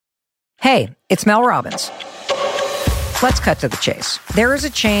Hey, it's Mel Robbins. Let's cut to the chase. There is a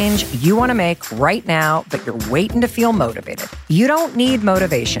change you want to make right now, but you're waiting to feel motivated. You don't need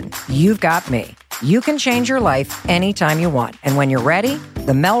motivation. You've got me. You can change your life anytime you want. And when you're ready,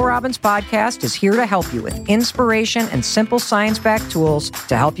 the Mel Robbins Podcast is here to help you with inspiration and simple science-backed tools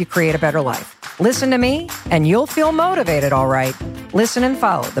to help you create a better life. Listen to me, and you'll feel motivated, all right. Listen and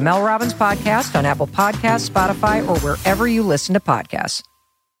follow the Mel Robbins Podcast on Apple Podcasts, Spotify, or wherever you listen to podcasts.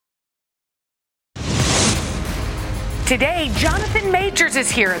 Today, Jonathan Majors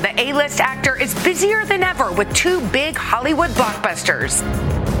is here. The A-list actor is busier than ever with two big Hollywood blockbusters.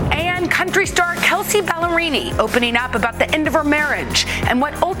 And country star Kelsey Ballerini opening up about the end of her marriage and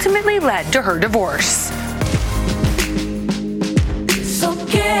what ultimately led to her divorce. So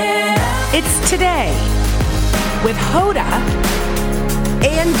it's Today with Hoda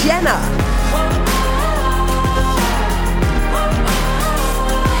and Jenna.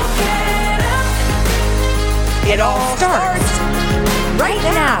 It all starts right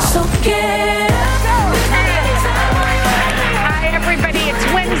now. So get up. Hi, everybody. It's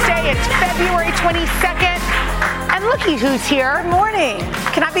Wednesday. It's February 22nd. And looky who's here. Good morning.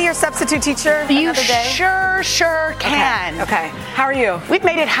 Can I be your substitute teacher You another day? sure can. Okay. How are you? We've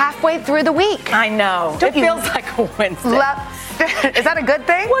made it halfway through the week. I know. It feels like a Wednesday. Is that a good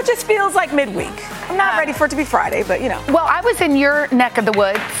thing? Well, it just feels like midweek. I'm not ready for it to be Friday, but you know. Well, I was in your neck of the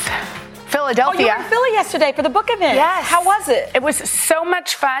woods. Philadelphia. Oh, you were in Philly yesterday for the book event. Yes. How was it? It was so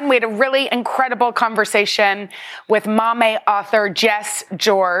much fun. We had a really incredible conversation with Mame author Jess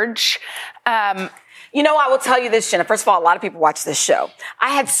George. You know, I will tell you this, Jenna. First of all, a lot of people watch this show.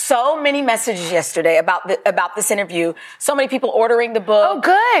 I had so many messages yesterday about this interview. So many people ordering the book. Oh,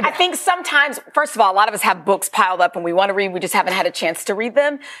 good. I think sometimes, first of all, a lot of us have books piled up and we want to read. We just haven't had a chance to read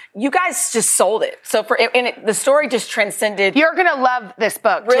them. You guys just sold it. So the story just transcended. You're going to love this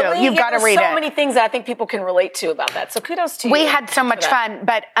book, really? too. You've got to read it. So many things that I think people can relate to about that. So kudos to you. We had so much fun,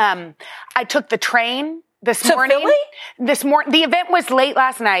 but I took the train this to morning. Philly? The event was late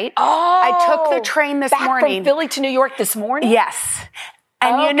last night. Oh. I took the train this morning. From Philly to New York this morning? Yes.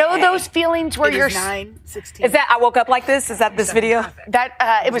 And you know those feelings where you're 9:16. Is that I woke up like this? Is that this video? That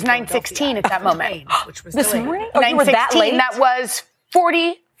it was 9:16 at that moment. Which was This delayed. morning? Oh, you were 9:16. that late? That was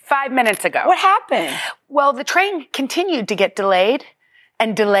 45 minutes ago. What happened? Well, the train continued to get delayed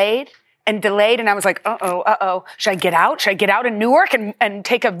and delayed and delayed. And I was like, uh-oh. Should I get out? Should I get out in Newark and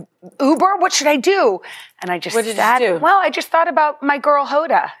take a Uber? What should I do? And I just What did you do? Well, I just thought about my girl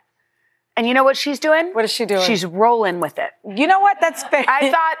Hoda. And you know what she's doing? What is she doing? She's rolling with it. You know what? That's fair. I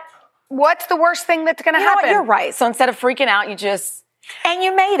thought, what's the worst thing that's going to You know happen? what? You're right. So instead of freaking out, and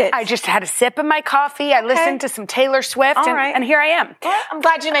you made it. I just had a sip of my coffee. I listened to some Taylor Swift, All right. and here I am. Well, I'm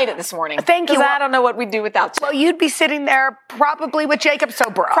glad you made it this morning. Thank you. 'Cause I don't know what we'd do without you. Well, you'd be sitting there probably with Jacob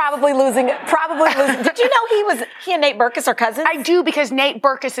Soboroff. Probably losing. Did you know he and Nate Berkus are cousins? I do, because Nate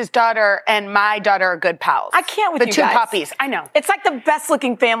Berkus' daughter and my daughter are good pals. I can't with the you two guys. puppies. I know. It's like the best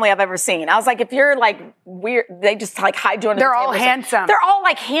looking family I've ever seen. I was like, if you're like weird, they just like hide you under They're the all table. handsome. They're all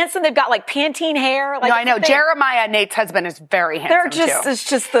like handsome. They've got like Pantene hair. Like, No, I know. they- Jeremiah, Nate's husband, is very They're handsome, just, too. it's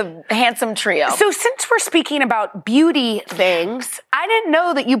just the handsome trio. So since we're speaking about beauty things, I didn't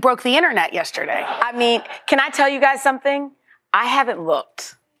know that you broke the internet yesterday. I mean, can I tell you guys something? I haven't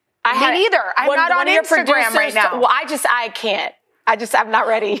looked. Me neither. I'm not on one of your Instagram right producers- now. Well, I can't. I'm not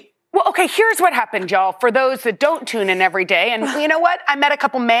ready. Well, okay, here's what happened, y'all, for those that don't tune in every day. And you know what? I met a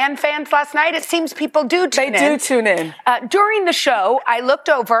couple Man fans last night. It seems people do tune in. They do tune in. During the show, I looked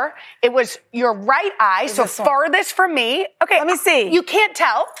over. It was your right eye, so this one? farthest from me. Okay. Let me see. You can't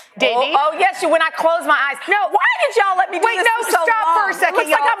tell, Davey. Oh, yes, when I close my eyes. No. Why did y'all let me do Wait, this no, for so stop long? for a second, It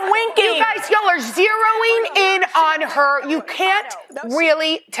looks like I'm winking. You guys, y'all are zeroing in on her. You can't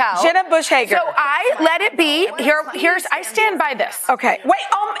really tell. Jenna Bush Hager. So I let it be. Here's, I stand by this. Okay. Wait,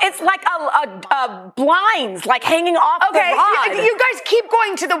 it's like a blinds, like hanging off Okay, the rod. you guys keep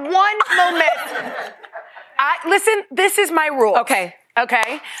going to the one moment. Listen, this is my rule. Okay.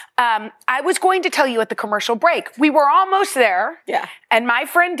 I was going to tell you at the commercial break. We were almost there. Yeah. And my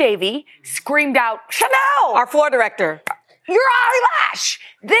friend Davey screamed out, Sheinelle! Our floor director. Your eyelash!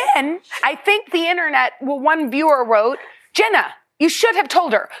 Then, I think the internet, one viewer wrote, Jenna, you should have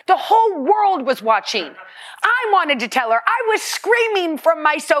told her. The whole world was watching. I wanted to tell her. I was screaming from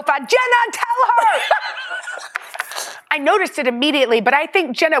my sofa, Jenna, tell her! I noticed it immediately, but I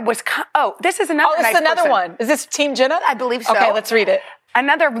think Jenna was... this is another this nice is another person. one. Is this Team Jenna? I believe so. Okay, let's read it.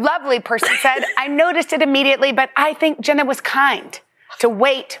 Another lovely person said, I noticed it immediately, but I think Jenna was kind. to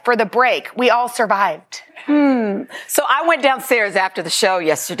wait for the break. We all survived. So I went downstairs after the show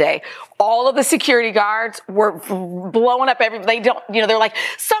yesterday. All of the security guards were blowing up they're like,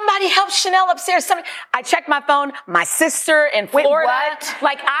 somebody help Sheinelle upstairs. I checked my phone. My sister in Florida. What?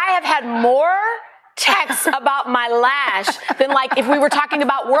 Like, I have had more texts about my lash than like if we were talking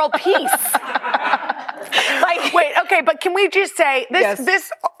about world peace. Wait, okay, but can we just say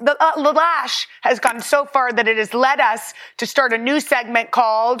the lash has gone so far that it has led us to start a new segment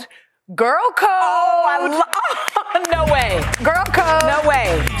called Girl Code. No way. Girl Code. No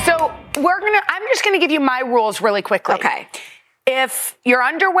way. So I'm just gonna give you my rules really quickly. Okay. If your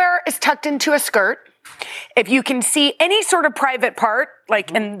underwear is tucked into a skirt, if you can see any sort of private part,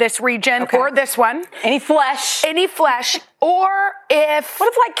 like in this region or this one. Any flesh, or if...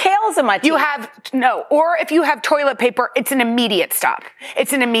 What if like kale's in my teeth? Or if you have toilet paper, it's an immediate stop.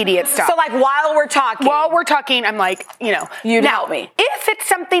 So like while we're talking, I'm like, You'd help me. If it's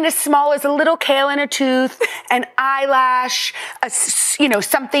something as small as a little kale in a tooth, an eyelash,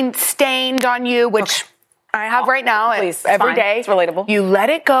 something stained on you, which I have right now every day. It's relatable. You let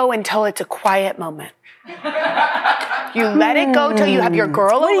it go until it's a quiet moment. You let it go till you have your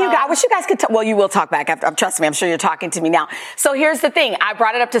girl alone. I wish you guys could well, you will talk back after. Trust me, I'm sure you're talking to me now. So here's the thing. I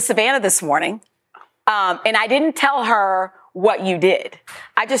brought it up to Savannah this morning, and I didn't tell her what you did.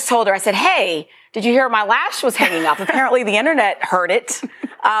 I just told her, I said, hey, did you hear my lash was hanging off? Apparently the internet heard it,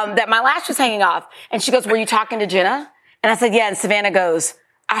 that my lash was hanging off. And she goes, were you talking to Jenna? And I said, yeah. And Savannah goes,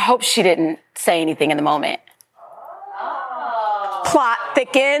 I hope she didn't say anything in the moment. Plot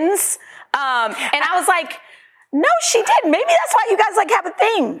thickens. And I was like, no, she didn't. Maybe that's why you guys like have a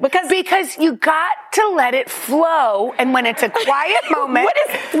thing. Because you got to let it flow. And when it's a quiet moment,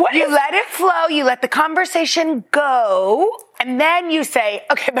 you let it flow. You let the conversation go. And then you say,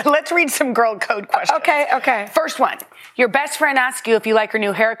 okay, but let's read some girl code questions. Okay. First one. Your best friend asks you if you like her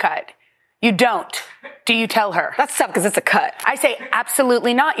new haircut. You don't. Do you tell her? That's tough because it's a cut. I say,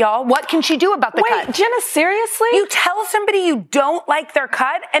 absolutely not, y'all. What can she do about the cut? Wait, Jenna, seriously? You tell somebody you don't like their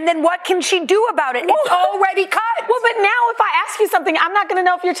cut, and then what can she do about it? It's already cut. Well, but now if I ask you something, I'm not going to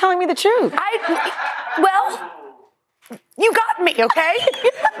know if you're telling me the truth. You got me, okay?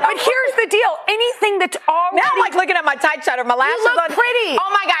 But here's the deal. Anything that's already... Now I'm like looking at my tight shot or my lashes. You look pretty.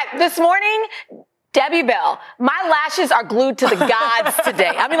 Oh my God. This morning... Debbie Bell, my lashes are glued to the gods today.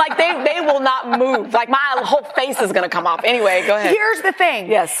 I mean, like, they will not move. Like, my whole face is going to come off. Anyway, go ahead. Here's the thing.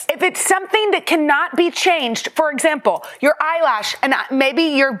 Yes. If it's something that cannot be changed, for example, your eyelash, and maybe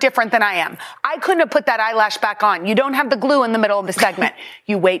you're different than I am. I couldn't have put that eyelash back on. You don't have the glue in the middle of the segment.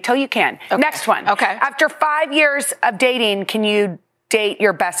 You wait till you can. Okay. Next one. Okay. After 5 years of dating, can you date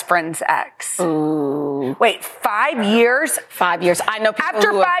your best friend's ex? Ooh. Wait, 5 years? 5 years. I know people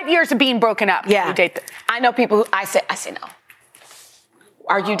After 5 years of being broken up, you date them. I know people who, I say no.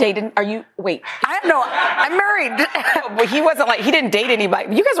 Are you dating? Wait. I'm married. Well, he didn't date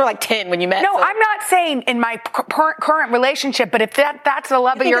anybody. You guys were like 10 when you met. No, so. I'm not saying in my current relationship, but if that's the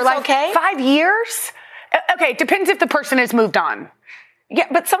love of your life. Okay? 5 years? Okay, depends if the person has moved on. Yeah,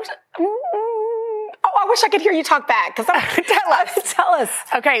 but sometimes... I wish I could hear you talk back. Tell us.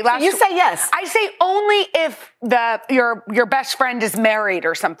 Okay, so you say yes. I say only if your best friend is married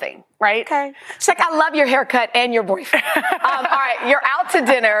or something, right? Okay. She's like, I love your haircut and your boyfriend. All right, you're out to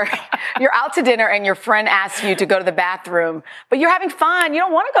dinner. You're out to dinner and your friend asks you to go to the bathroom, but you're having fun. You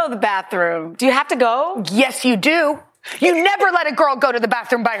don't want to go to the bathroom. Do you have to go? Yes, you do. You never let a girl go to the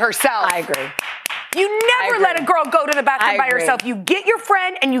bathroom by herself. I agree. You never let a girl go to the bathroom by herself. You get your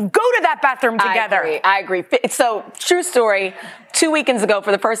friend and you go to that bathroom together. I agree. So, true story, 2 weekends ago,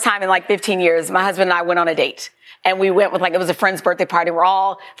 for the first time in like 15 years, my husband and I went on a date. And we went with it was a friend's birthday party. We're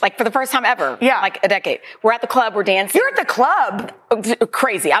all, for the first time ever. Yeah. Like a decade. We're at the club, we're dancing. You're at the club?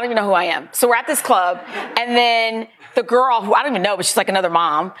 Crazy. I don't even know who I am. So we're at this club, and then the girl, who I don't even know, but she's like another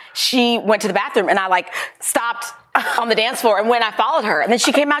mom, she went to the bathroom, and I stopped on the dance floor and when I followed her. And then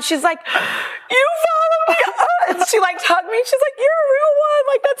she came out, she's like, you followed me? And she hugged me. She's like, you're a real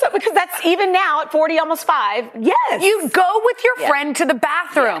one. Because that's even now at 40, almost 5. Yes. You go with your friend to the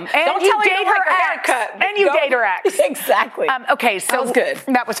bathroom. Yeah. And don't you tell date her ex. And you date her ex. Exactly. Okay, so that was good.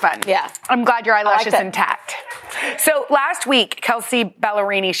 That was fun. Yeah. I'm glad your eyelash is intact. So last week, Kelsey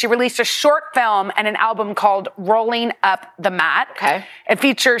Ballerini, she released a short film and an album called Rolling Up the Mat. Okay. It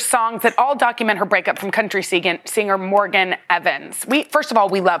features songs that all document her breakup from country singer Morgan Evans. First of all,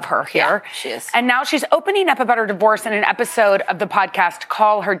 we love her here. Yeah, she is. And now she's opening up about her divorce in an episode of the podcast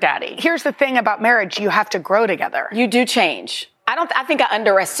Call Her Daddy. Here's the thing about marriage. You have to grow together. You do change. I think I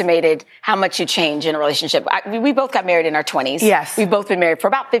underestimated how much you change in a relationship. We both got married in our 20s. Yes. We've both been married for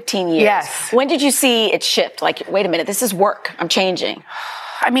about 15 years. Yes. When did you see it shift? Like, wait a minute, this is work. I'm changing.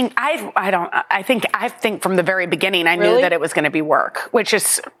 I mean, I think from the very beginning, I knew that it was going to be work, which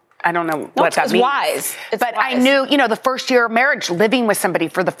is, I don't know what that means. Wise. But I knew, the first year of marriage, living with somebody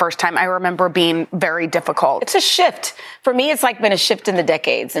for the first time, I remember being very difficult. It's a shift. For me, it's like been a shift in the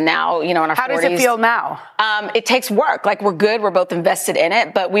decades. And now, in our 40s. How does it feel now? It takes work. Like, we're good. We're both invested in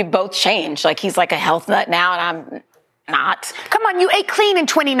it, but we both changed. Like, he's like a health nut now, and I'm not. Come on, you ate clean in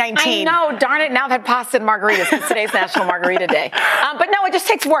 2019. I know, darn it. Now I've had pasta and margaritas because today's National Margarita Day. But no, it just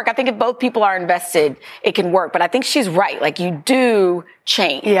takes work. I think if both people are invested, it can work. But I think she's right. Like, you do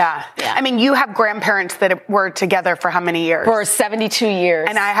change. Yeah. I mean, you have grandparents that were together for how many years? For 72 years.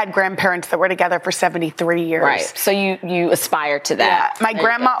 And I had grandparents that were together for 73 years. Right. So you aspire to that. Yeah. My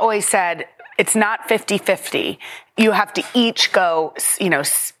grandma always said, it's not 50-50. You have to each go,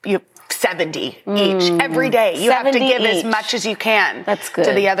 70 each every day. You have to give as much as you can. That's good.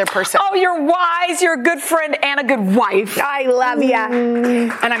 To the other person. Oh, you're wise. You're a good friend and a good wife. I love ya.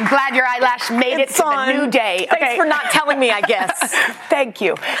 And I'm glad your eyelash made it to the new day. Thanks for not telling me, I guess. Thank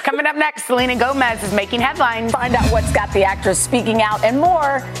you. Coming up next, Selena Gomez is making headlines. Find out what's got the actress speaking out and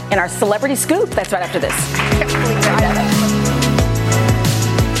more in our Celebrity Scoop. That's right after this.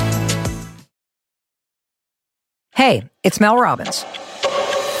 Hey, it's Mel Robbins.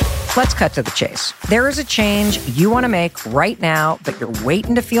 Let's cut to the chase. There is a change you want to make right now, but you're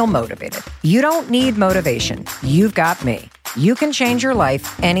waiting to feel motivated. You don't need motivation. You've got me. You can change your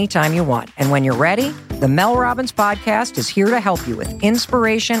life anytime you want. And when you're ready, the Mel Robbins Podcast is here to help you with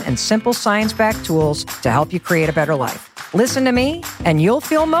inspiration and simple science-backed tools to help you create a better life. Listen to me, and you'll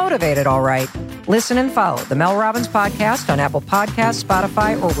feel motivated, all right. Listen and follow the Mel Robbins Podcast on Apple Podcasts,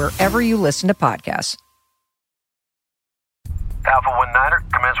 Spotify, or wherever you listen to podcasts. Alpha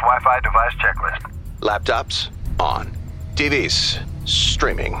 19er, commence Wi-Fi device checklist. Laptops, on. TVs,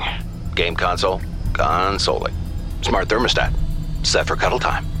 streaming. Game console, consoling. Smart thermostat, set for cuddle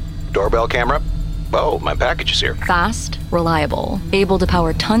time. Doorbell camera, oh, my package is here. Fast, reliable, able to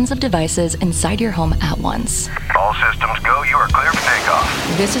power tons of devices inside your home at once. All systems go, you are clear for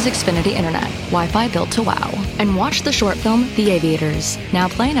takeoff. This is Xfinity Internet, Wi-Fi built to wow. And watch the short film, The Aviators, now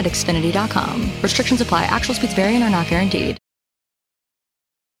playing at Xfinity.com. Restrictions apply, actual speeds vary and are not guaranteed.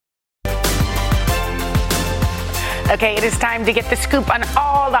 Okay, it is time to get the scoop on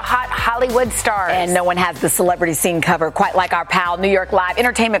all the hot Hollywood stars. And no one has the celebrity scene covered quite like our pal, New York Live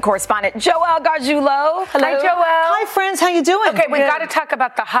entertainment correspondent Joelle Garguilo. Hello. Hi, Joelle. Hi, friends. How you doing? Okay, we've got to talk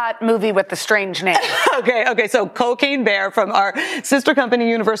about the hot movie with the strange name. Okay. So Cocaine Bear from our sister company,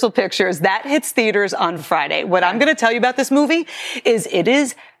 Universal Pictures, that hits theaters on Friday. What I'm going to tell you about this movie is it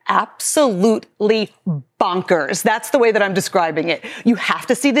is absolutely bonkers. That's the way that I'm describing it. You have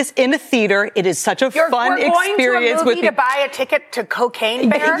to see this in a theater. It is such a fun experience. You're going to a movie to buy a ticket to Cocaine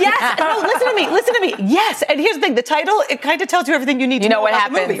Bear? Yes. No, listen to me. Yes. And here's the thing. The title, it kind of tells you everything you need to know what about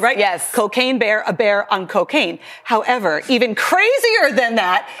happens. the movie, right? Yes. Cocaine Bear, a bear on cocaine. However, even crazier than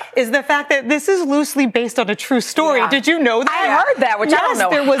that is the fact that this is loosely based on a true story. Yeah. Did you know that? I heard that, which I don't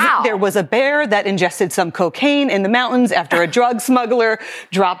know how. There was a bear that ingested some cocaine in the mountains after a drug smuggler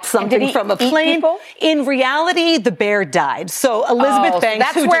dropped something from a plane. In reality, the bear died. So Elizabeth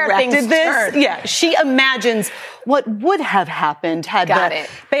Banks, who directed this, she imagines what would have happened had the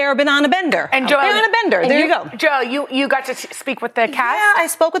bear been on a bender. And Joelle, bear on a bender. There you go. Joelle, you got to speak with the cast? Yeah, I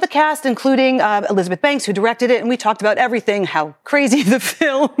spoke with the cast, including Elizabeth Banks, who directed it, and we talked about everything, how crazy the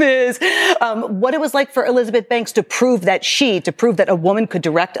film is, what it was like for Elizabeth Banks to prove that a woman could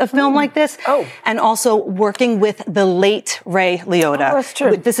direct a film like this, and also working with the late Ray Liotta. Oh, that's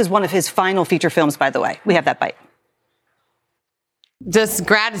true. This is one of his final feature films, by the way. We have that bite. Just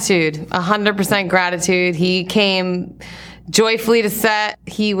gratitude, 100% gratitude. He came joyfully to set.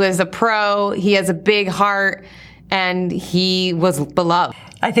 He was a pro. He has a big heart, and he was beloved.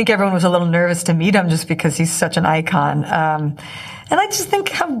 I think everyone was a little nervous to meet him just because he's such an icon. And I just think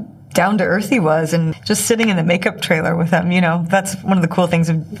how down to earth he was, and just sitting in the makeup trailer with him, that's one of the cool things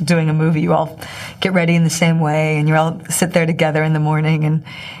of doing a movie. You all get ready in the same way, and you all sit there together in the morning, and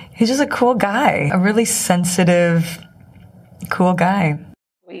he's just a cool guy, a really sensitive, cool guy.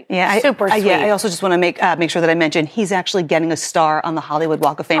 Yeah, super sweet. I also just want to make sure that I mention he's actually getting a star on the Hollywood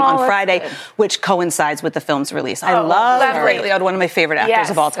Walk of Fame on Friday, which coincides with the film's release. I love Ray Liotta, one of my favorite actors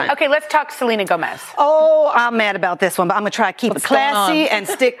of all time. Okay, let's talk Selena Gomez. Oh, I'm mad about this one, but I'm going to try to keep it classy and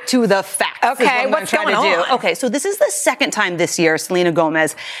stick to the facts. Okay, what's going on? Okay, so this is the second time this year Selena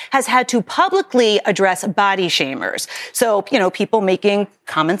Gomez has had to publicly address body shamers. So, people making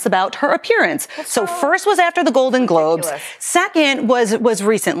comments about her appearance. So first was after the Golden Globes. Second was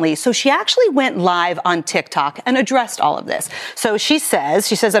recently. So she actually went live on TikTok and addressed all of this. So she says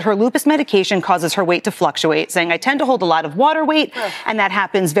that her lupus medication causes her weight to fluctuate, saying, I tend to hold a lot of water weight, and that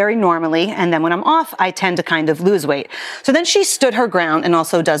happens very normally. And then when I'm off, I tend to kind of lose weight. So then she stood her ground and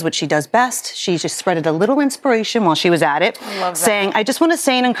also does what she does best. She just spreaded a little inspiration while she was at it, saying, I just want to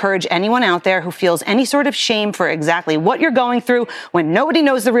say and encourage anyone out there who feels any sort of shame for exactly what you're going through when nobody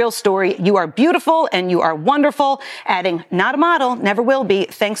knows the real story. You are beautiful and you are wonderful. Adding, not a model, never will be.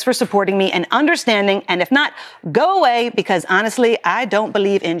 Thanks for supporting me and understanding. And if not, go away, because honestly, I don't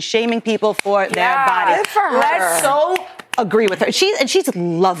believe in shaming people for their body. Good for her. Let's so agree with her. She's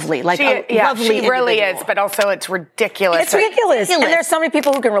lovely. Like lovely she really individual. is, but also it's ridiculous. It's ridiculous. And there's so many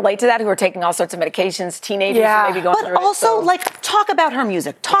people who can relate to that, who are taking all sorts of medications, teenagers who may be going through But also, it. like, talk about her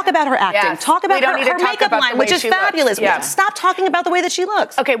music, talk about her acting, talk about her makeup line, which is fabulous. Stop talking about the way that she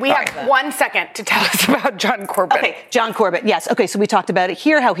looks. Okay, we have 1 second to tell us about John Corbett. Okay, John Corbett, yes. Okay, so we talked about it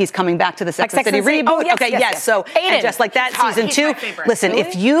here, how he's coming back to the Sex and the City reboot. Oh, yes, okay, yes. So, Aiden. and just like that, season He's 2. my favorite. Listen,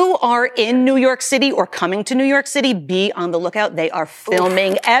 if you are in New York City or coming to New York City, be on the lookout. They are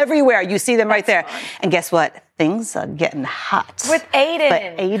filming everywhere. You see them right there. And guess what? Things are getting hot. With Aiden. But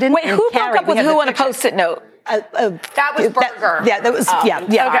Aiden Wait, and who Carrie, broke up with we have who the on a picture. Post-it note? That was Burger. That was,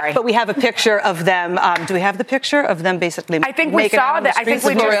 Okay. But we have a picture of them. Do we have the picture of them basically I think we making out saw on the that. I think streets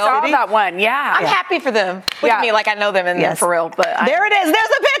we of New just York saw City? that one. Yeah. I'm happy for them. Look at me like I know them and for real. But there it is. There's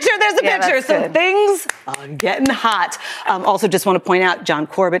the picture. There's the picture. that's So good. things are getting hot. Also, just want to point out, John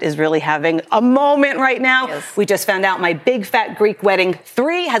Corbett is really having a moment right now. Yes. We just found out My Big Fat Greek Wedding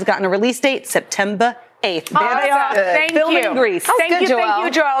 3 has gotten a release date, September 8th. There they are. Thank Filming you. in Greece. Thank you,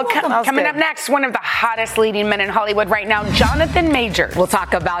 Joelle. Joelle. Coming up next, one of the hottest leading men in Hollywood right now, Jonathan Majors. We'll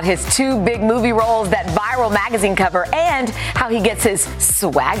talk about his 2 big movie roles, that viral magazine cover, and how he gets his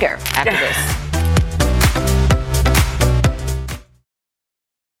swagger after this.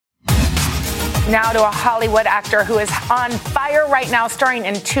 Now to a Hollywood actor who is on fire right now, starring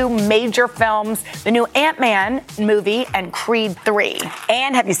in 2 major films, the new Ant-Man movie and Creed 3.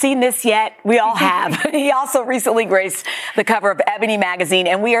 And have you seen this yet? We all have. He also recently graced the cover of Ebony magazine,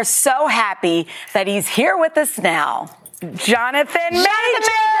 and we are so happy that he's here with us now. Jonathan Majors!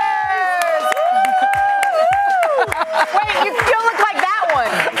 Wait, you don't look like that one.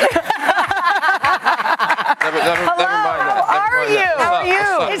 How are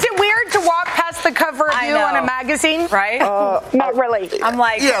you? Is it weird to walk past the cover of you on a magazine? Right? Not really. I'm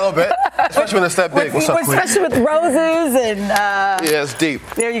like... Yeah, a little bit. Especially when it's that big. What's up, Queen? Especially with roses and... Yeah, it's deep.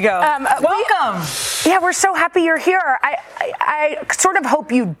 There you go. Welcome. Yeah, we're so happy you're here. I sort of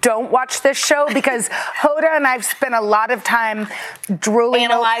hope you don't watch this show because Hoda and I've spent a lot of time drooling.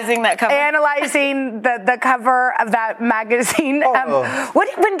 Analyzing that cover. Analyzing the cover of that magazine.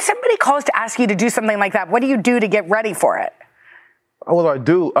 When somebody calls to ask you to do something like that, what do you do to get ready for it? What do I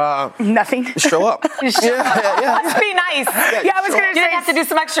do? Nothing. Show up. Yeah. Just be nice. Yeah, I was going to say. You have to do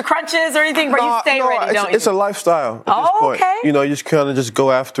some extra crunches or anything, but you stay ready, don't you? It's a lifestyle at this point. Okay. You know, you just kind of just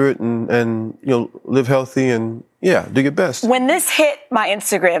go after it and live healthy and do your best. When this hit my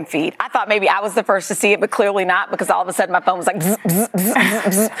Instagram feed, I thought maybe I was the first to see it, but clearly not, because all of a sudden my phone was like, zzz, zzz,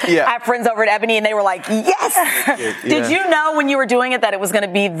 zzz, zzz. Yeah. I have friends over at Ebony and they were like, yes. Did you know when you were doing it that it was going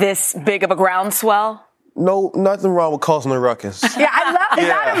to be this big of a groundswell? No, nothing wrong with causing a ruckus. Yeah, I love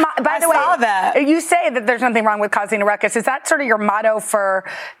that. By the way, saw that. You say that there's nothing wrong with causing a ruckus. Is that sort of your motto for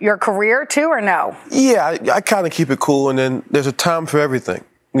your career too, or no? Yeah, I kind of keep it cool, and then there's a time for everything,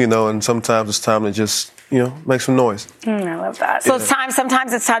 and sometimes it's time to just, make some noise. I love that. So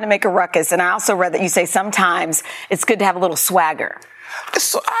sometimes it's time to make a ruckus. And I also read that you say sometimes it's good to have a little swagger.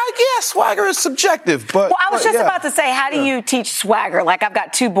 Swagger is subjective, but... Well, I was just about to say, how do you teach swagger? Like, I've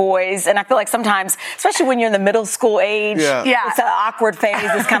got 2 boys, and I feel like sometimes, especially when you're in the middle school age, it's an awkward phase.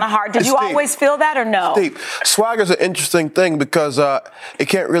 It's kind of hard. Did you always feel that, or no? Deep. Swagger's an interesting thing because it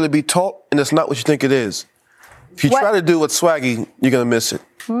can't really be taught, and it's not what you think it is. If you try to do what's swaggy, you're going to miss it.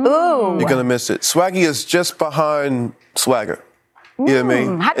 Ooh. You're going to miss it. Swaggy is just behind swagger. You know what I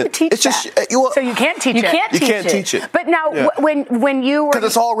mean? How do you teach that? So you can't teach it. You can't teach it. But now, when you were... Because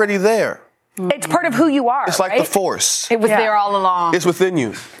it's already there. It's part of who you are, It's like right? the force. It was there all along. It's within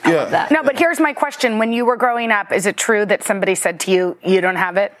you. I love that. No, but here's my question. When you were growing up, is it true that somebody said to you, you don't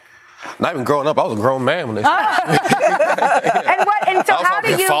have it? Not even growing up. I was a grown man when they said And so I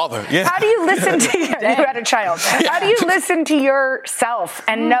was like a father. Yeah. How do you listen to you had a child? How do you listen to yourself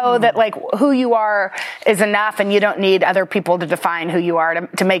and know that who you are is enough and you don't need other people to define who you are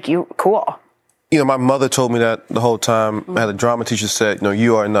to make you cool? my mother told me that the whole time. I had a drama teacher said,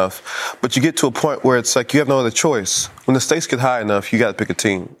 you are enough. But you get to a point where it's like you have no other choice. When the stakes get high enough, you got to pick a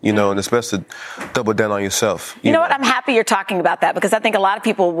team, and it's best to double down on yourself. You know what? I'm happy you're talking about that because I think a lot of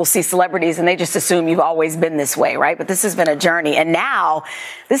people will see celebrities and they just assume you've always been this way, right? But this has been a journey. And now,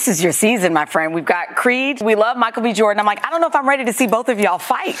 this is your season, my friend. We've got Creed. We love Michael B. Jordan. I'm like, I don't know if I'm ready to see both of y'all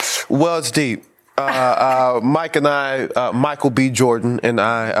fight. Well, it's deep. Mike and I, Michael B. Jordan and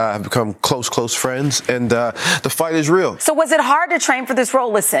I have become close friends, and the fight is real. So was it hard to train for this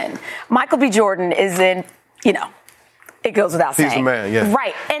role? Listen, Michael B. Jordan is in, it goes without saying. He's the man, yeah.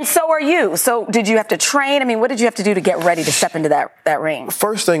 Right, and so are you. So did you have to train? I mean, what did you have to do to get ready to step into that ring?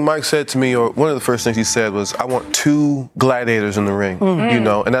 First thing Mike said to me, or one of the first things he said was, I want 2 gladiators in the ring,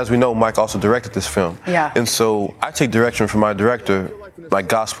 and as we know, Mike also directed this film. Yeah. And so I take direction from my director like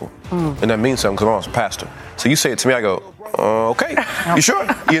gospel, and that means something because I'm also a pastor. So you say it to me, I go, okay, you sure?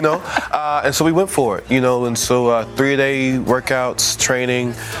 And so we went for it, and so 3-a-day workouts,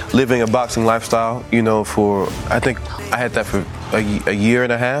 training, living a boxing lifestyle, for, I think I had that for a year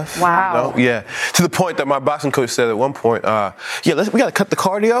and a half. Wow. Yeah. To the point that my boxing coach said at one point, we got to cut the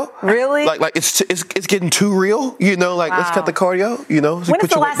cardio. Really? Like it's getting too real, let's cut the cardio, So when was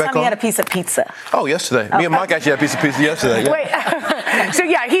the last time you had a piece of pizza? Oh, yesterday. Me and Mike actually had a piece of pizza yesterday. Yeah. Wait, so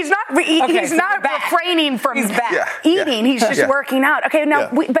yeah, he's not refraining from eating. He's just working out. Okay,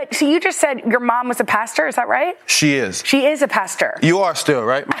 now, but so you just said your mom was a pastor, is that right? She is. She is a pastor. You are still,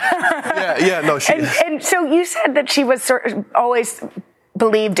 right? No, she is. And so you said that she was sort of always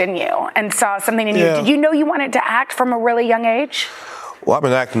believed in you and saw something in you. Did you know you wanted to act from a really young age? Well, I've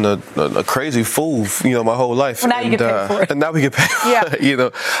been acting a crazy fool, my whole life. Well, now you get paid for it. And now we get paid for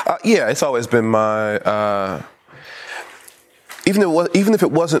it, it's always been my... Even if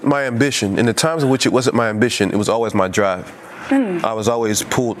it wasn't my ambition, in the times in which it wasn't my ambition, it was always my drive. I was always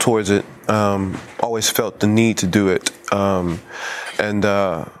pulled towards it, always felt the need to do it.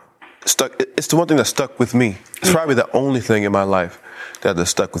 It's the one thing that stuck with me. It's probably the only thing in my life that has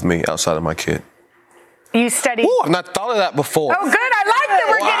stuck with me outside of my kid. You studied. Ooh, I've not thought of that before. Oh, good. I like that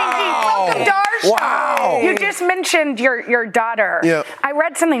we're getting deep. Welcome to our show. Wow. You just mentioned your daughter. Yeah. I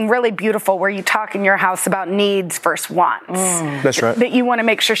read something really beautiful where you talk in your house about needs versus wants. That's right. That you want to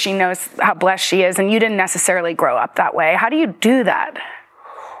make sure she knows how blessed she is, and you didn't necessarily grow up that way. How do you do that?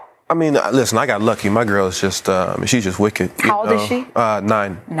 I mean, listen, I got lucky. My girl is just, she's just wicked. How old is she? 9.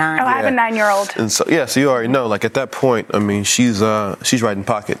 9. Oh, I have a 9-year-old. And so, so you already know, at that point, I mean, she's right in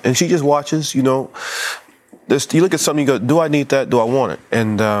pocket. And she just watches, you look at something, you go, do I need that? Do I want it?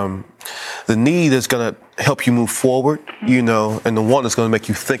 And the need is going to help you move forward, and the want is going to make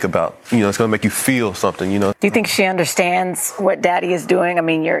you think about, it's going to make you feel something, Do you think she understands what Daddy is doing? I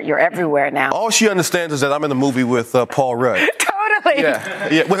mean, you're everywhere now. All she understands is that I'm in a movie with Paul Rudd. Totally.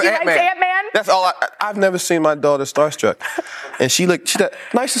 Yeah. With Ant-Man. Ant-Man? That's all. I've never seen my daughter starstruck. And she said,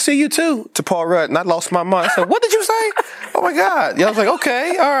 nice to see you too, to Paul Rudd. And I lost my mind. I said, what did you say? Oh my God. I was like,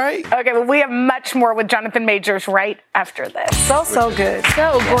 okay, all right. Okay, well, we have much more with Jonathan Majors right after this. So good.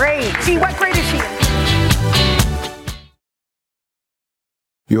 So great. What grade is she in?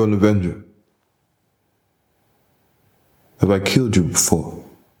 You're an Avenger. Have I killed you before?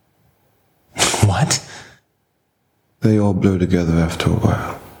 What? They all blur together after a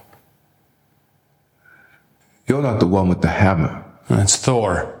while. You're not the one with the hammer. That's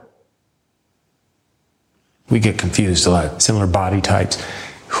Thor. We get confused a lot. Similar body types.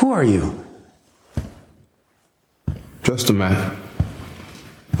 Who are you? Just a man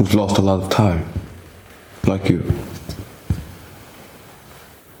who's lost a lot of time, like you.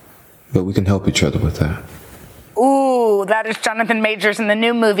 But we can help each other with that. Ooh, that is Jonathan Majors in the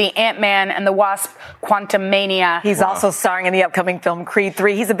new movie Ant-Man and the Wasp: Quantumania. He's also starring in the upcoming film Creed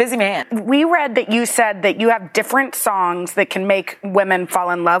 3. He's a busy man. We read that you said that you have different songs that can make women fall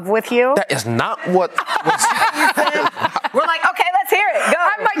in love with you. That is not what was... We're like, okay, let's hear it. Go.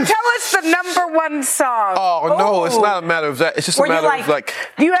 I'm like, tell us the number one song. Oh, no, it's not a matter of that. It's just a matter of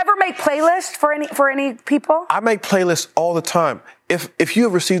Do you ever make playlists for any people? I make playlists all the time. If you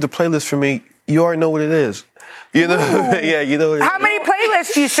have received a playlist from me, you already know what it is. You know, you know. How many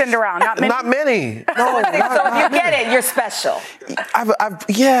playlists do you send around? Not many. Not many. No. So if you get it, you're special.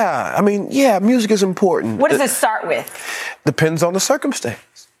 Music is important. What does it start with? Depends on the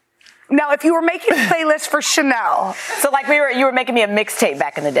circumstance. Now, if you were making a playlist for Sheinelle, so like you were making me a mixtape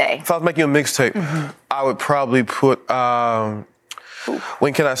back in the day. If I was making a mixtape, I would probably put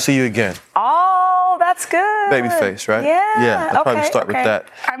 "When Can I See You Again." Oh, that's good. Babyface, right? Yeah. I'd probably start with that.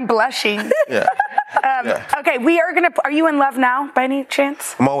 I'm blushing. Yeah. Okay, are you in love now, by any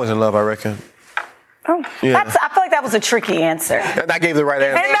chance? I'm always in love, I reckon. Oh, Yeah. I feel like that was a tricky answer. And I gave the right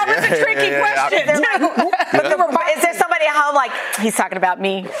answer. And that was a tricky question. They're like, is there somebody at home like, he's talking about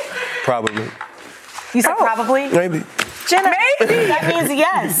me? Probably. You said probably? Maybe. Jenna, Maybe. that means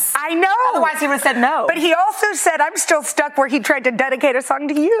yes. I know. Otherwise, he would have said no. But he also said, I'm still stuck where he tried to dedicate a song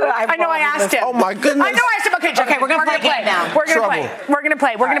to you. I know I asked him. Oh, my goodness. I know I asked him. Okay, Jenna, we're going to play now. We're going to play. We're going to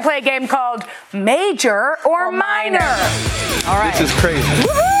play. We're going to play a game called Major or Minor. All right. This is crazy.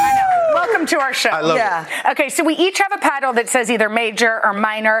 I know. Welcome to our show. I love it. Okay, so we each have a paddle that says either major or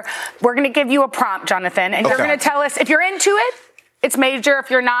minor. We're going to give you a prompt, Jonathan, and you're going to tell us if you're into it, it's major. If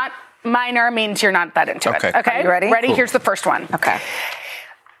you're not, minor means you're not that into it. Okay. Are you ready? Ready? Cool. Here's the first one. Okay.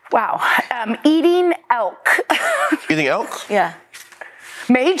 Wow. Eating elk. Eating elk? Yeah.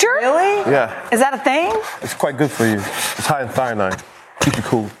 Major? Really? Yeah. Is that a thing? It's quite good for you. It's high in thionide. Keep you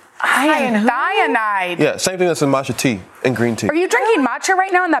cool. High in thionide. Yeah, same thing that's in matcha tea and green tea. Are you drinking matcha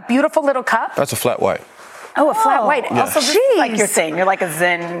right now in that beautiful little cup? That's a flat white. Oh, a flat white. Yeah. Also, this is like your thing. You're like a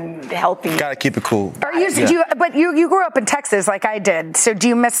zen, healthy. Gotta keep it cool. Are you? But you grew up in Texas like I did. So do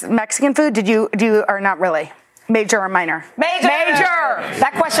you miss Mexican food? Do you or not really? Major or minor? Major.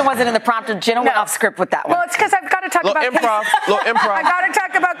 That question wasn't in the prompt. Jenna went off script with that one. Well, it's because I've got to talk about improv. Little improv. I got to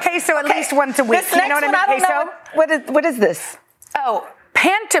talk about queso at least once a week. This You know next what I mean? one, Queso. What is this? Oh,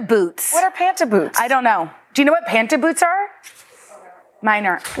 panta boots. What are panta boots? I don't know. Do you know what panta boots are?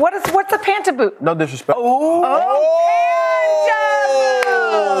 Minor. What's a panta boot? No disrespect.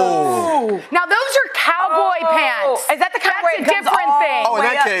 Now those are cowboy pants. Is that the kind where That's a different thing. Oh, in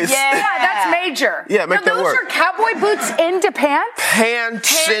that case. Yeah, that's major. Yeah, make now, that work. Those are cowboy boots into pants?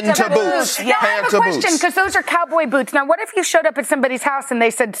 Pants into boots. Now, I have a Panta question, boots. because those are cowboy boots. Now, what if you showed up at somebody's house and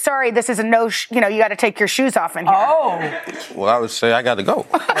they said, sorry, this is a you got to take your shoes off in here. Well, I would say I gotta go.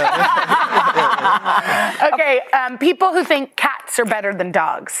 Okay, people who think cats are better than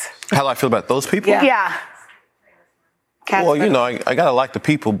dogs. How do I feel about those people? Yeah. Cats Well, I gotta like the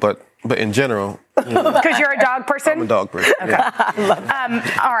people, but in general, Because you're a dog person? I'm a dog person. Okay. Yeah. I love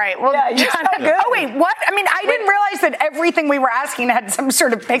that. All right. Well, you're so good. Oh, wait, what? I mean, I didn't realize that everything we were asking had some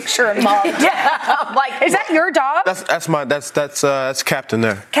sort of picture involved. Yeah. Like, is that your dog? That's Captain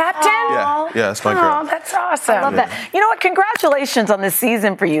there. Captain? Yeah, that's my girl. Oh, that's awesome. I love that. You know what? Congratulations on this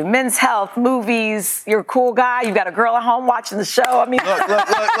season for you. Men's Health, movies. You're a cool guy. You've got a girl at home watching the show. I mean, look.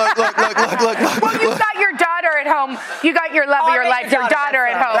 Well, you've got your daughter at home. You got your love of your life. Your daughter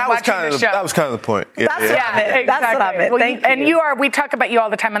at home watching the show. That was kind of the point. Yeah, That's what I meant. Exactly. That's what I meant. Well, Thank you. And we talk about you all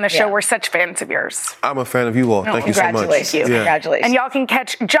the time on the show. Yeah. We're such fans of yours. I'm a fan of you all. Thank you so much. Congratulations. Yeah. Congratulations. And y'all can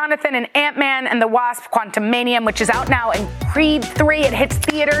catch Jonathan and Ant-Man and the Wasp: Quantumanium, which is out now, and Creed 3. It hits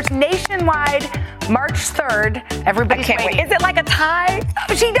theaters nationwide March 3rd. Everybody's I can't wait. Is it like a tie?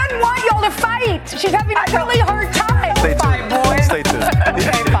 She doesn't want y'all to fight. She's having a really hard time. Stay tuned. Fine, boy. Stay tuned.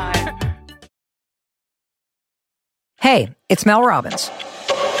 Okay, fine. Hey, it's Mel Robbins.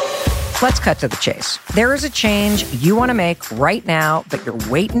 Let's cut to the chase. There is a change you want to make right now, but you're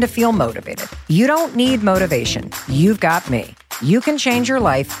waiting to feel motivated. You don't need motivation. You've got me. You can change your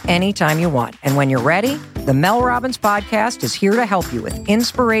life anytime you want. And when you're ready, the Mel Robbins Podcast is here to help you with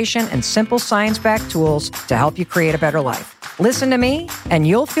inspiration and simple science-backed tools to help you create a better life. Listen to me, and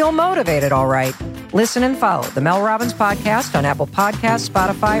you'll feel motivated, all right. Listen and follow the Mel Robbins Podcast on Apple Podcasts,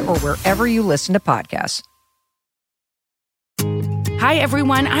 Spotify, or wherever you listen to podcasts. Hi,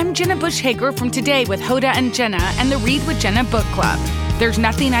 everyone. I'm Jenna Bush Hager from Today with Hoda and Jenna and the Read with Jenna book club. There's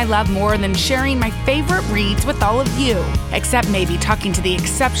nothing I love more than sharing my favorite reads with all of you, except maybe talking to the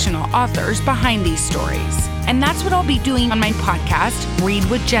exceptional authors behind these stories. And that's what I'll be doing on my podcast, Read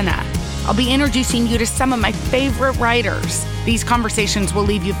with Jenna. I'll be introducing you to some of my favorite writers. These conversations will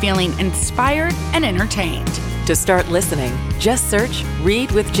leave you feeling inspired and entertained. To start listening, just search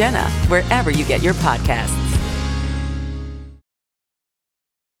Read with Jenna wherever you get your podcasts.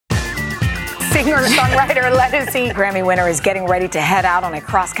 Singer-songwriter Ledisi, Grammy winner, is getting ready to head out on a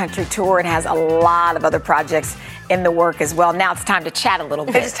cross-country tour and has a lot of other projects in the work as well. Now it's time to chat a little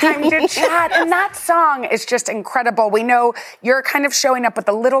bit. It's time to chat. And that song is just incredible. We know you're kind of showing up with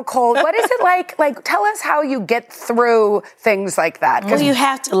a little cold. What is it like? Like, tell us how you get through things like that. Well, you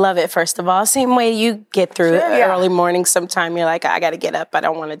have to love it, first of all. Same way you get through it early morning. Sometime you're like, I got to get up. I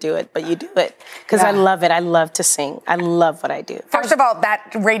don't want to do it. But you do it. Because I love it. I love to sing. I love what I do. First of all,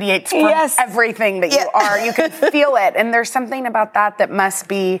 that radiates from everything that you are. You can feel it. And there's something about that must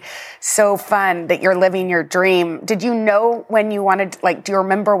be so fun, that you're living your dream. Did you know when you wanted, like, do you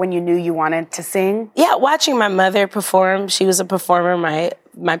remember when you knew you wanted to sing? Yeah, watching my mother perform. She was a performer. My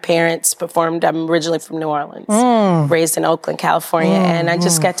my parents performed. I'm originally from New Orleans, raised in Oakland, California, and I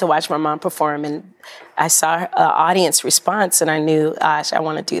just got to watch my mom perform, and I saw an audience response, and I knew, gosh, I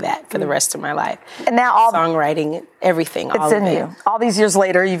want to do that for the rest of my life. And now all songwriting, everything, it's all in of it. you. All these years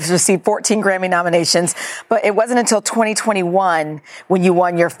later, you've received 14 Grammy nominations, but it wasn't until 2021 when you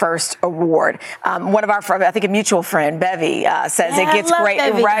won your first award. One of our, I think a mutual friend, Bevy, says it gets great,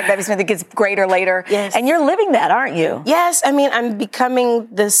 right? Bevy Smith, it gets greater later. Yes. And you're living that, aren't you? Yes, I mean, I'm becoming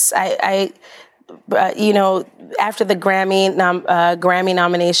this, you know, after the Grammy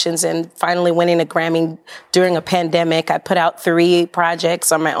nominations and finally winning a Grammy during a pandemic, I put out 3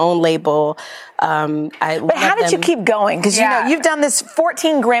 projects on my own label. But how did you keep going? Because you know you've done this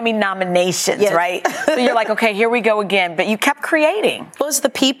 14 Grammy nominations, right? So you're like, okay, here we go again. But you kept creating. Well, it's the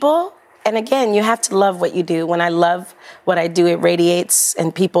people. And again, you have to love what you do. When I love what I do, it radiates,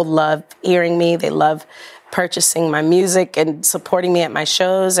 and people love hearing me. They love purchasing my music and supporting me at my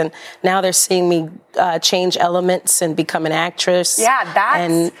shows, and now they're seeing me change elements and become an actress.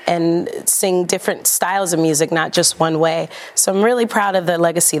 And sing different styles of music, not just one way. So I'm really proud of the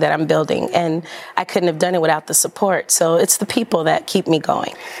legacy that I'm building, and I couldn't have done it without the support. So it's the people that keep me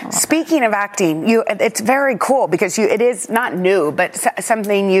going. Speaking of acting, it's very cool because it is not new, but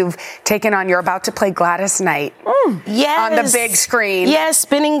something you've taken on. You're about to play Gladys Knight on the big screen. Yes,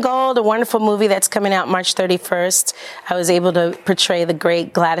 Spinning Gold, a wonderful movie that's coming out March 31st. I was able to portray the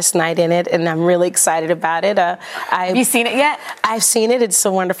great Gladys Knight in it, and I'm really excited about it. Have you seen it yet? I've seen it. It's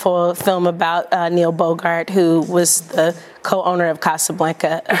a wonderful film about Neil Bogart, who was the co-owner of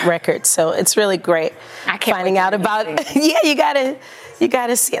Casablanca Records. So it's really great. I can't finding out about it. Yeah, you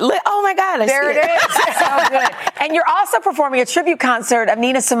gotta see it. Look, oh my God, there it is. So good. And you're also performing a tribute concert of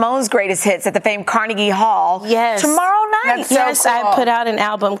Nina Simone's greatest hits at the famed Carnegie Hall tomorrow night. Yes, I put out an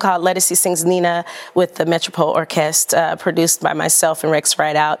album called Ledisi Sings Nina with the Metropole Orchestra, produced by myself and Rex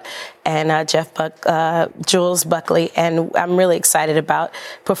Rideout and Jules Buckley. And I'm really excited about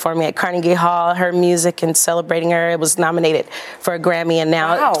performing at Carnegie Hall, her music and celebrating her. It was nominated for a Grammy, and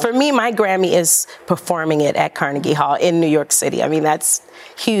now for me, my Grammy is performing it at Carnegie Hall in New York City. I mean, that's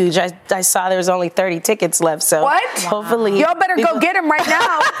huge. I saw there was only 30 tickets left, so hopefully y'all better go get them right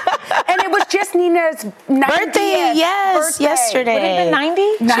now. And it was just Nina's 90th birthday. Yes, yesterday. Would it have been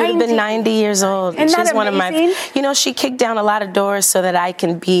 90? She would have been 90 years old. Isn't that She's one of amazing? she kicked down a lot of doors so that I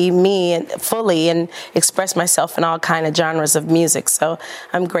can be me and fully and express myself in all kind of genres of music. So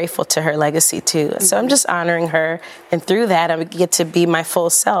I'm grateful to her legacy too. So I'm just honoring her, and through that I get to be my full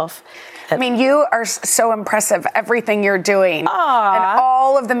self. I mean, you are so impressive, everything you're doing. And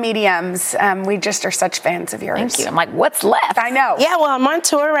all of the mediums. We just are such fans of yours. Thank you. I'm like, what's left? I know. Yeah, well, I'm on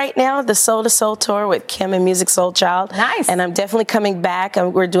tour right now, the Soul to Soul tour with Kim and Music Soul Child. Nice. And I'm definitely coming back.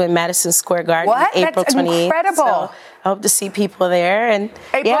 We're doing Madison Square Garden April 28th. Incredible. So I hope to see people there. And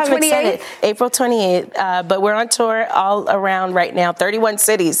April 28th? April 28th. But we're on tour all around right now, 31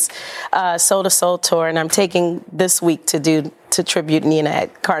 cities, Soul to Soul tour. And I'm taking this week to tribute Nina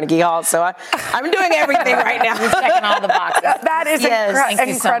at Carnegie Hall. So I'm doing everything right now. You're checking all the boxes. That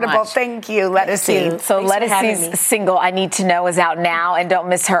is incredible. Thank you, Ledisi. So Ledisi's single, I Need to Know, is out now, and don't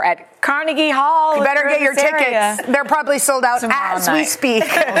miss her at Carnegie Hall. You better get your tickets. They're probably sold out as we speak.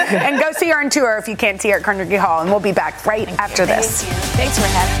 And go see her on tour if you can't see her at Carnegie Hall. And we'll be back right after this. Thank you. Thanks for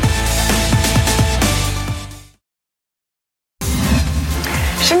having me.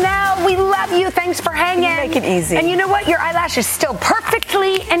 Sheinelle, we love you. Thanks for hanging. You make it easy. And you know what? Your eyelash is still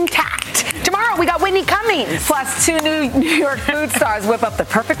perfectly intact. Tomorrow, we got Whitney Cummings. Plus, 2 New York food stars whip up the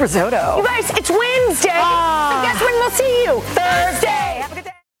perfect risotto. You guys, it's Wednesday. So guess when we'll see you? Thursday. Have a good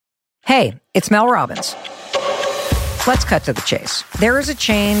day. Hey, it's Mel Robbins. Let's cut to the chase. There is a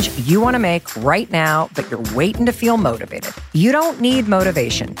change you want to make right now, but you're waiting to feel motivated. You don't need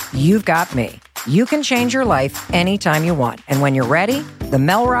motivation. You've got me. You can change your life anytime you want. And when you're ready, the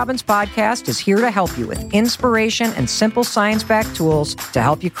Mel Robbins Podcast is here to help you with inspiration and simple science-backed tools to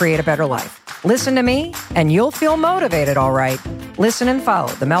help you create a better life. Listen to me, and you'll feel motivated, all right. Listen and follow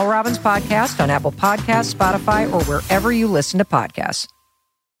the Mel Robbins Podcast on Apple Podcasts, Spotify, or wherever you listen to podcasts.